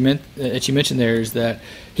distinction that you mentioned there, is that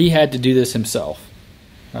he had to do this himself.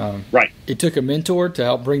 Right. It took a mentor to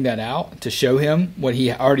help bring that out, to show him what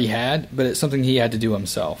he already had, but it's something he had to do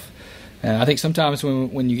himself. And I think sometimes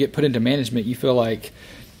when you get put into management, you feel like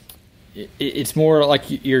it's more like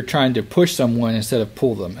you're trying to push someone instead of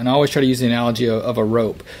pull them. And I always try to use the analogy of a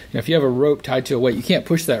rope. If you have a rope tied to a weight, you can't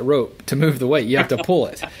push that rope to move the weight. You have to pull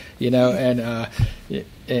it.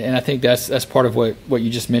 And I think that's part of what you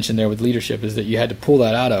just mentioned there with leadership, is that you had to pull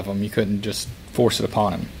that out of them. You couldn't just force it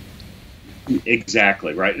upon them.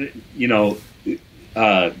 Exactly, right.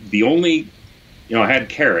 The only, I had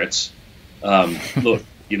carrots. Look,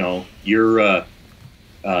 you're,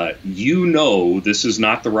 this is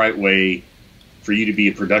not the right way for you to be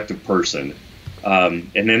a productive person.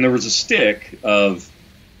 And then there was a stick of,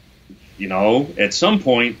 at some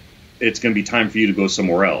point, it's going to be time for you to go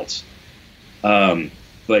somewhere else. But,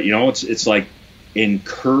 it's like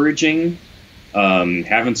encouraging,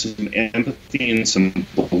 having some empathy and some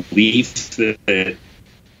belief that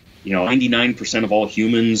 99% of all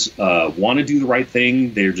humans want to do the right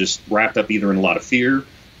thing. They're just wrapped up either in a lot of fear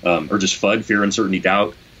or just FUD, fear, uncertainty,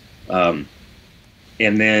 doubt. And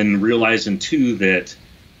then realizing, too, that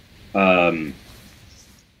in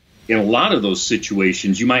a lot of those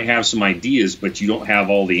situations, you might have some ideas, but you don't have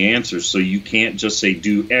all the answers. So you can't just say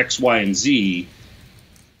do X, Y, and Z.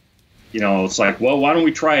 It's like, well, why don't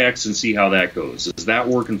we try X and see how that goes? Is that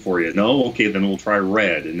working for you? No? Okay, then we'll try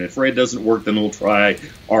red. And if red doesn't work, then we'll try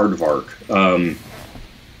aardvark.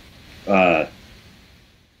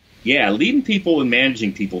 Leading people and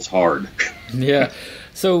managing people's hard. Yeah.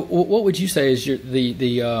 So what would you say is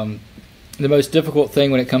the most difficult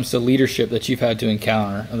thing when it comes to leadership that you've had to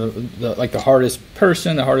encounter? The hardest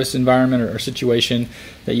person, the hardest environment or situation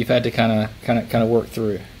that you've had to kind of work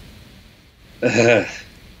through? I've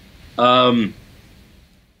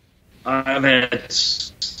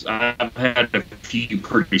had a few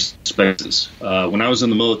pretty expenses. When I was in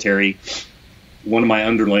the military, one of my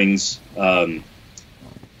underlings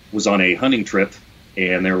was on a hunting trip,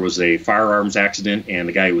 and there was a firearms accident, and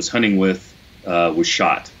the guy he was hunting with was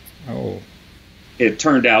shot. Oh. It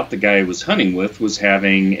turned out the guy he was hunting with was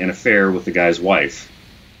having an affair with the guy's wife.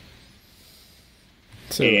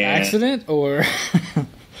 So accident or?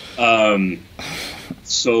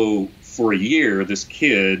 So for a year, this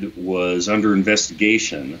kid was under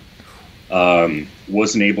investigation.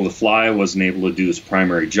 Wasn't able to fly, wasn't able to do his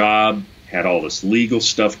primary job, had all this legal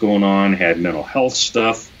stuff going on, had mental health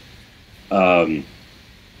stuff. And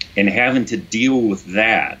having to deal with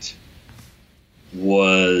that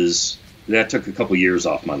took a couple years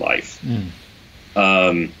off my life.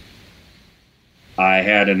 I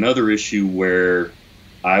had another issue where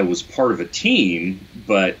I was part of a team,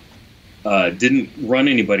 but didn't run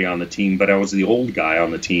anybody on the team, but I was the old guy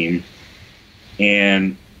on the team.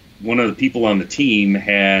 And one of the people on the team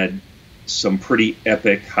had some pretty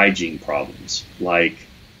epic hygiene problems. Like,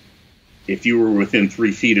 if you were within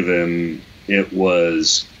 3 feet of him, it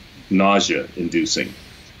was nausea-inducing.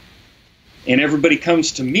 And everybody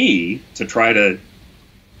comes to me to try to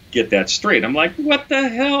get that straight. I'm like, what the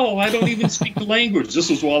hell? I don't even speak the language. This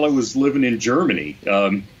was while I was living in Germany.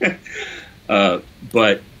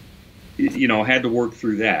 But, you know, had to work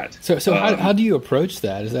through that. So how do you approach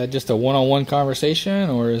that? Is that just a one-on-one conversation,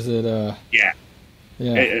 or is it Yeah.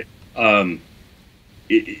 Yeah.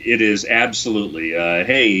 It is absolutely.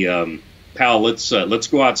 Hey, pal, let's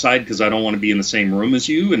go outside because I don't want to be in the same room as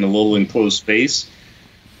you in a little enclosed space.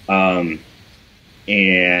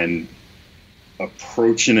 And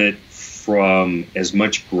approaching it from as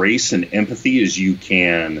much grace and empathy as you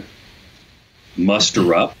can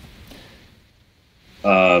muster up.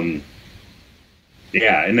 Yeah,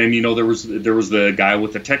 and then, you know, there was the guy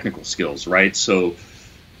with the technical skills, right? So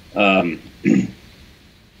I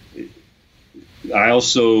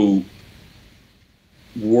also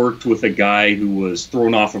worked with a guy who was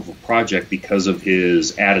thrown off of a project because of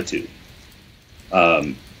his attitude.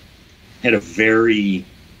 Had a very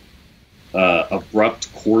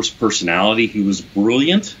abrupt, coarse personality. He was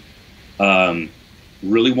brilliant,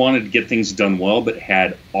 really wanted to get things done well, but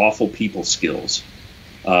had awful people skills.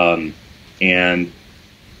 You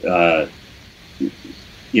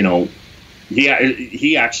know,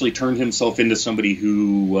 he actually turned himself into somebody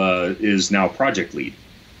who is now project lead.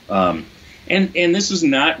 And this is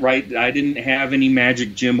not right. I didn't have any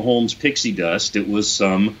magic Jim Holmes pixie dust. It was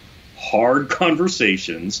some hard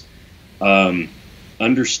conversations,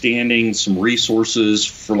 understanding some resources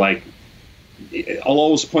for, like, I'll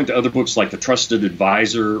always point to other books like The Trusted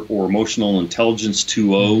Advisor or Emotional Intelligence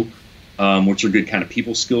 2.0, which are good kind of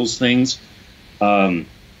people skills things. But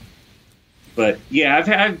yeah, I've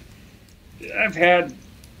had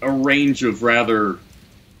a range of rather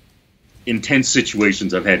intense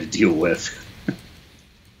situations I've had to deal with.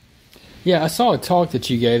 Yeah, I saw a talk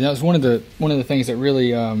that you gave. That was one of the things that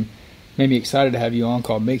really made me excited to have you on,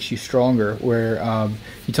 called "Makes You Stronger," where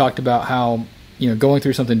you talked about how, you know, going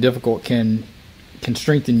through something difficult can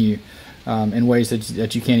strengthen you in ways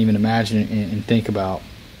that you can't even imagine and think about.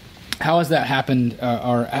 How has that happened,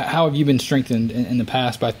 or how have you been strengthened in the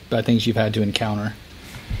past by things you've had to encounter?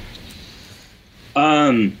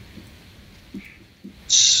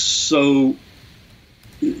 So,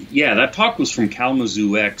 yeah, that talk was from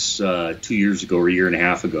Kalamazoo X 2 years ago or a year and a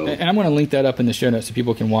half ago. And I'm going to link that up in the show notes so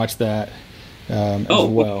people can watch that as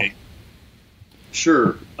well. Okay.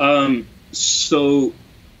 Sure. So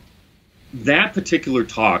that particular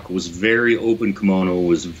talk was very open kimono,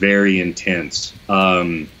 was very intense.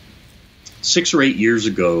 6 or 8 years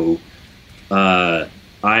ago, I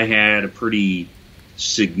had a pretty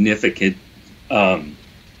significant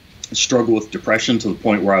struggle with depression to the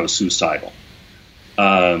point where I was suicidal.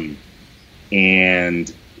 And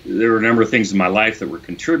there were a number of things in my life that were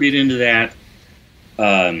contributing to that.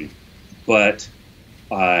 But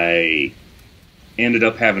I ended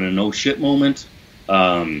up having a no shit moment,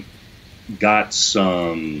 got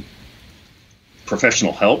some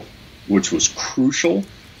professional help, which was crucial,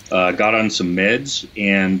 got on some meds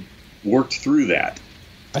and worked through that.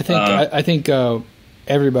 I think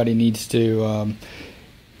everybody needs to,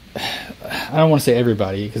 I don't want to say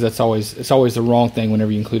everybody, because it's always the wrong thing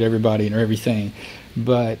whenever you include everybody and everything,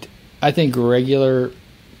 but I think regular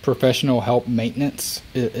professional help maintenance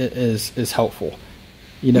is helpful.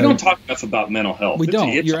 You know, we don't talk enough about mental health. We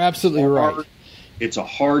don't. You're absolutely right. It's a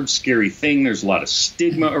hard, scary thing. There's a lot of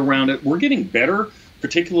stigma around it. We're getting better,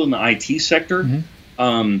 particularly in the IT sector.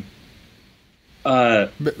 Mm-hmm.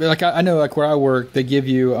 But like I know, like where I work, they give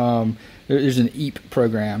you there's an EAP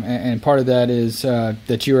program, and part of that is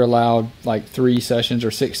that you're allowed like 3 sessions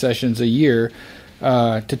or 6 sessions a year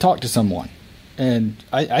to talk to someone, and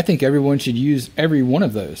I think everyone should use every one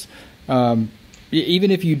of those.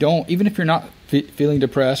 Even if you're not feeling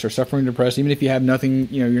depressed or suffering depressed, even if you have nothing,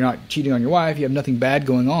 you're not cheating on your wife, you have nothing bad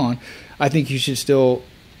going on, I think you should still,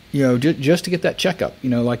 just to get that checkup,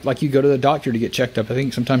 like you go to the doctor to get checked up. I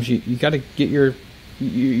think sometimes you got to get your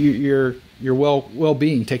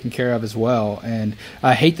well-being taken care of as well. And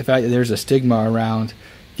I hate the fact that there's a stigma around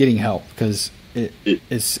getting help, because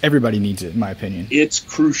it's everybody needs it, in my opinion. It's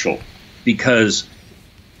crucial, because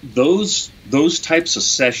those types of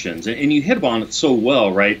sessions, and you hit on it so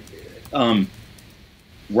well, right?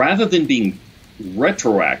 Rather than being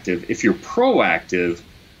retroactive, if you're proactive,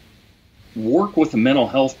 work with a mental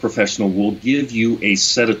health professional will give you a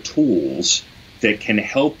set of tools that can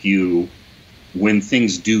help you when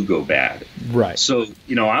things do go bad. Right. So,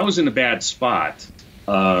 I was in a bad spot,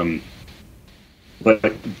 but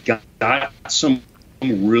got some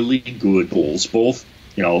really good tools, both,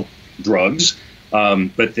 drugs,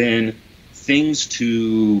 but then things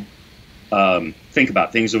to think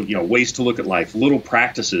about, things, ways to look at life, little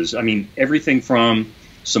practices. I mean, everything from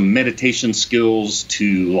some meditation skills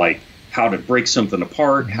to like how to break something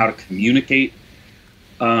apart, how to communicate.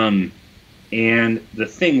 And the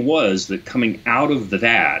thing was that coming out of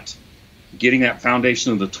that, getting that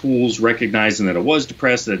foundation of the tools, recognizing that I was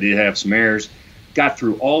depressed, that I did have some errors, got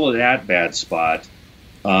through all of that bad spot.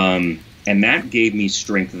 And that gave me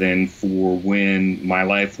strength then for when my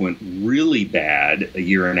life went really bad a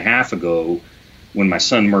year and a half ago, when my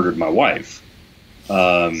son murdered my wife,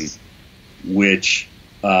 which,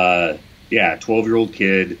 12-year-old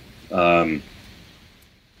kid.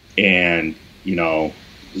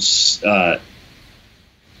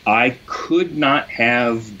 I could not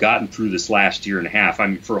have gotten through this last year and a half. I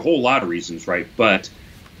mean, for a whole lot of reasons, right? But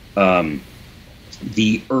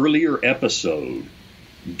the earlier episode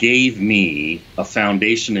gave me a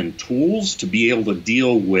foundation and tools to be able to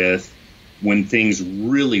deal with when things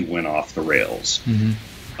really went off the rails.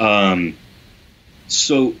 Mm-hmm.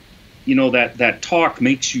 So, that talk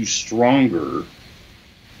makes you stronger.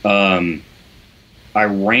 I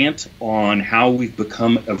rant on how we've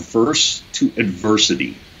become averse to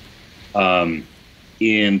adversity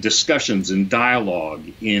in discussions, in dialogue,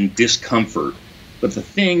 in discomfort. But the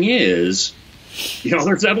thing is,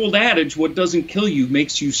 there's that old adage, what doesn't kill you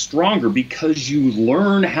makes you stronger, because you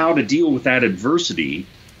learn how to deal with that adversity.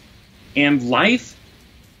 And life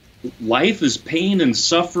is pain and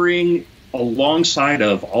suffering alongside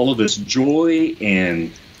of all of this joy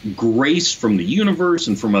and grace from the universe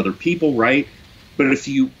and from other people, right? But if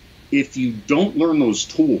you don't learn those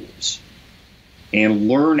tools and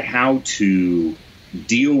learn how to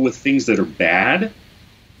deal with things that are bad,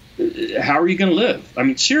 how are you going to live? I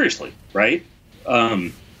mean, seriously, right?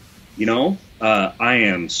 I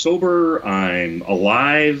am sober, I'm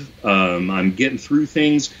alive, I'm getting through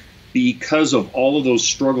things because of all of those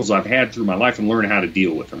struggles I've had through my life and learn how to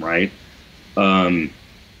deal with them, right?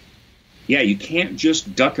 You can't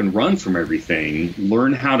just duck and run from everything.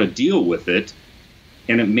 Learn how to deal with it,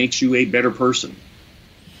 and it makes you a better person.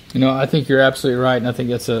 I think you're absolutely right, and I think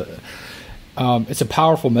it's a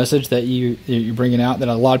powerful message that you're bringing out, that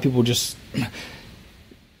a lot of people just,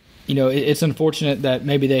 it's unfortunate that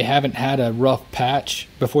maybe they haven't had a rough patch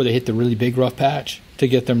before they hit the really big rough patch to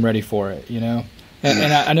get them ready for it, And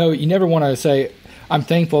I know you never want to say, I'm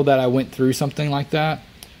thankful that I went through something like that.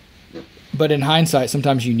 But in hindsight,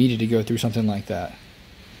 sometimes you needed to go through something like that.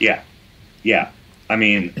 Yeah. I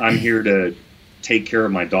mean, I'm here to take care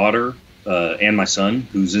of my daughter and my son,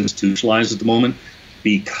 who's institutionalized at the moment,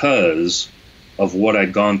 because of what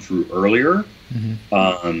I'd gone through earlier.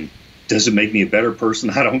 Mm-hmm. Does it make me a better person?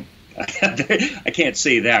 I can't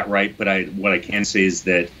say that, right? But what I can say is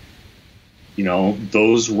that,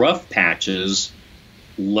 those rough patches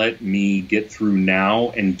let me get through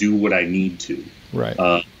now and do what I need to.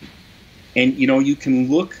 Right. And, you can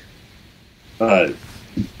look, hopefully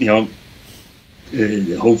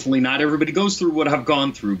not everybody goes through what I've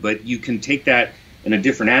gone through, but you can take that in a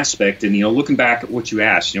different aspect. And, looking back at what you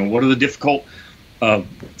asked, what are the difficult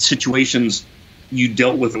situations you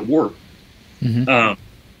dealt with at work? Mm-hmm.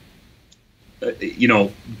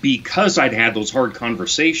 Because I'd had those hard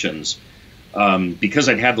conversations, because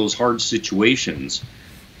I'd had those hard situations,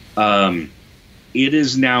 it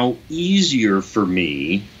is now easier for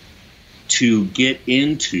me to get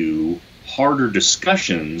into harder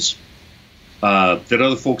discussions that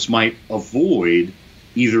other folks might avoid,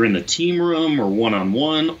 either in the team room or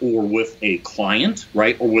one-on-one or with a client,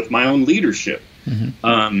 right, or with my own leadership.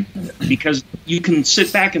 Because you can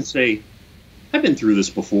sit back and say, I've been through this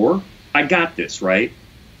before. I got this, right?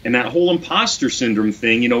 And that whole imposter syndrome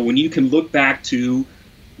thing, when you can look back to,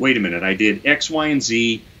 wait a minute, I did X, Y, and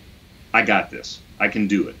Z. I got this. I can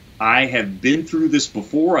do it. I have been through this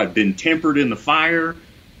before. I've been tempered in the fire,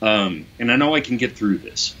 and I know I can get through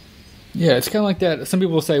this. Yeah, it's kind of like that. Some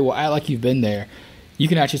people will say, well, act like you've been there. You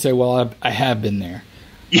can actually say, well, I have been there.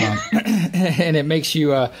 Yeah. And it makes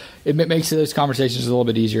you, it makes those conversations a little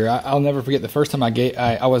bit easier. I'll never forget the first time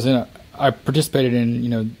I participated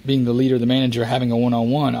in, being the leader, the manager, having a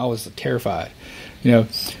one-on-one. I was terrified,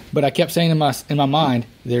 but I kept saying in my mind,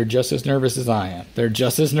 they're just as nervous as I am. They're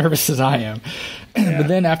just as nervous as I am. Yeah. But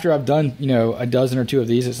then after I've done, a dozen or two of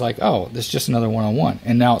these, it's like, oh, this is just another one-on-one.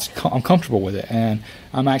 And now I'm comfortable with it. And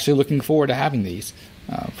I'm actually looking forward to having these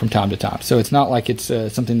from time to time. So it's not like it's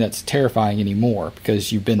something that's terrifying anymore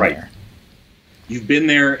because you've been there. You've been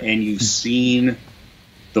there and you've seen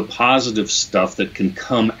the positive stuff that can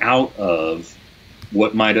come out of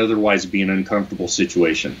what might otherwise be an uncomfortable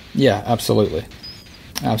situation. Yeah, absolutely.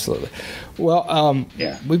 Well,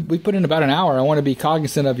 we put in about an hour. I want to be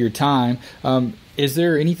cognizant of your time. Is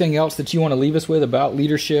there anything else that you want to leave us with about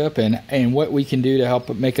leadership and what we can do to help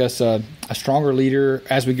make us a stronger leader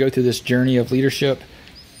as we go through this journey of leadership?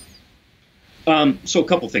 So a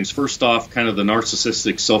couple things. First off, kind of the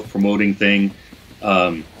narcissistic self-promoting thing.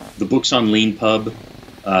 The books on Lean Pub.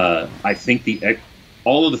 I think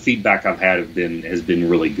all of the feedback I've had has been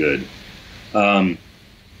really good.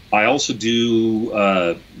 I also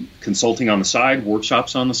do consulting on the side,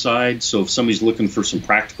 workshops on the side. So if somebody's looking for some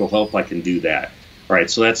practical help, I can do that. All right,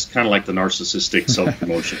 so that's kind of like the narcissistic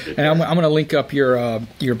self-promotion. And I'm going to link up your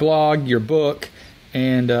blog, your book,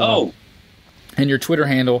 and your Twitter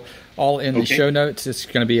handle all in the show notes. It's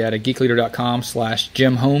going to be at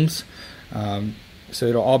geekleader.com/Jim Holmes. So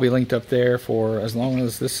it'll all be linked up there for as long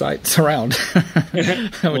as this site's around,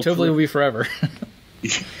 which hopefully will be forever.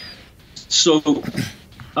 So,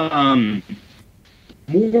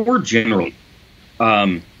 more generally,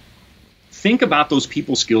 think about those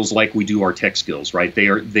people skills like we do our tech skills, right?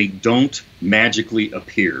 They don't magically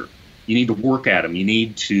appear. You need to work at them. You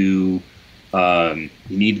need to go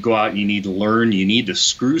out and you need to learn. You need to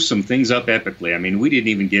screw some things up epically. I mean, we didn't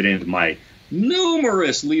even get into my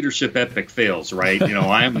numerous leadership epic fails, right?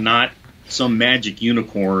 I am not some magic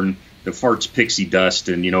unicorn that farts pixie dust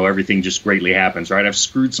and, everything just greatly happens, right? I've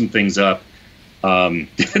screwed some things up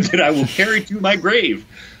that I will carry to my grave.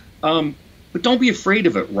 But don't be afraid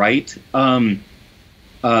of it, right? And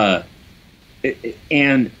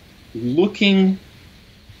wanting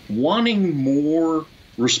more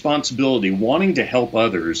responsibility, wanting to help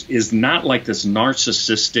others is not like this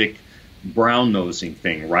narcissistic brown-nosing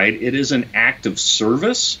thing, right? It is an act of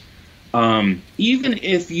service. Even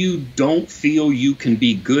if you don't feel you can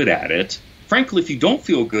be good at it, frankly, if you don't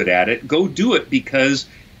feel good at it, go do it because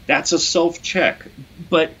that's a self-check.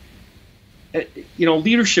 But,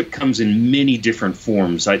 leadership comes in many different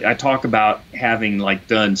forms. I talk about having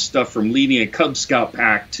done stuff from leading a Cub Scout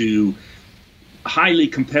pack to highly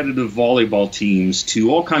competitive volleyball teams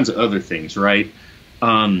to all kinds of other things, right?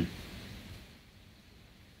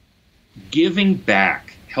 Giving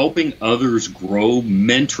back, helping others grow,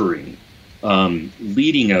 mentoring,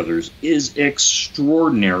 leading others is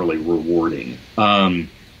extraordinarily rewarding. And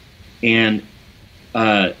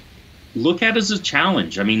look at it as a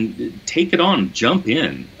challenge. I mean, take it on, jump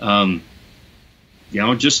in.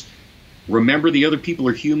 Just remember the other people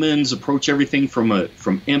are humans. Approach everything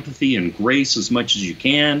from empathy and grace as much as you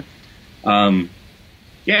can.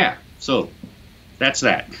 So that's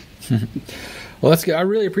that. Well, that's good. I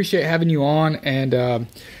really appreciate having you on. And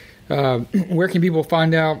where can people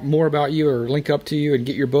find out more about you or link up to you and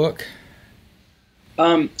get your book?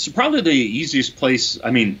 So probably the easiest place,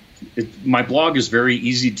 my blog is very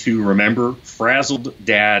easy to remember,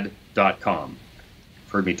 FrazzledDad.com.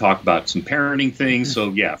 You've heard me talk about some parenting things.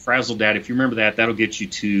 So, Frazzled Dad, if you remember that, that'll get you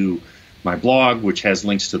to my blog, which has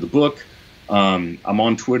links to the book. I'm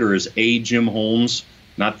on Twitter as A Jim Holmes,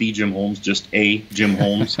 not the Jim Holmes, just A Jim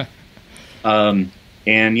Holmes.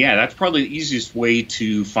 That's probably the easiest way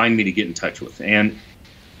to find me to get in touch with. And,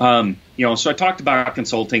 so I talked about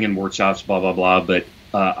consulting and workshops, blah, blah, blah, but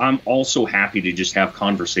I'm also happy to just have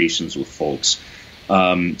conversations with folks.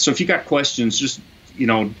 So if you got questions, just,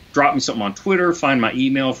 drop me something on Twitter, find my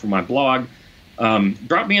email from my blog,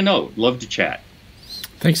 drop me a note. Love to chat.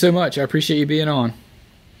 Thanks so much. I appreciate you being on.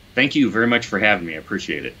 Thank you very much for having me. I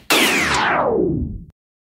appreciate it.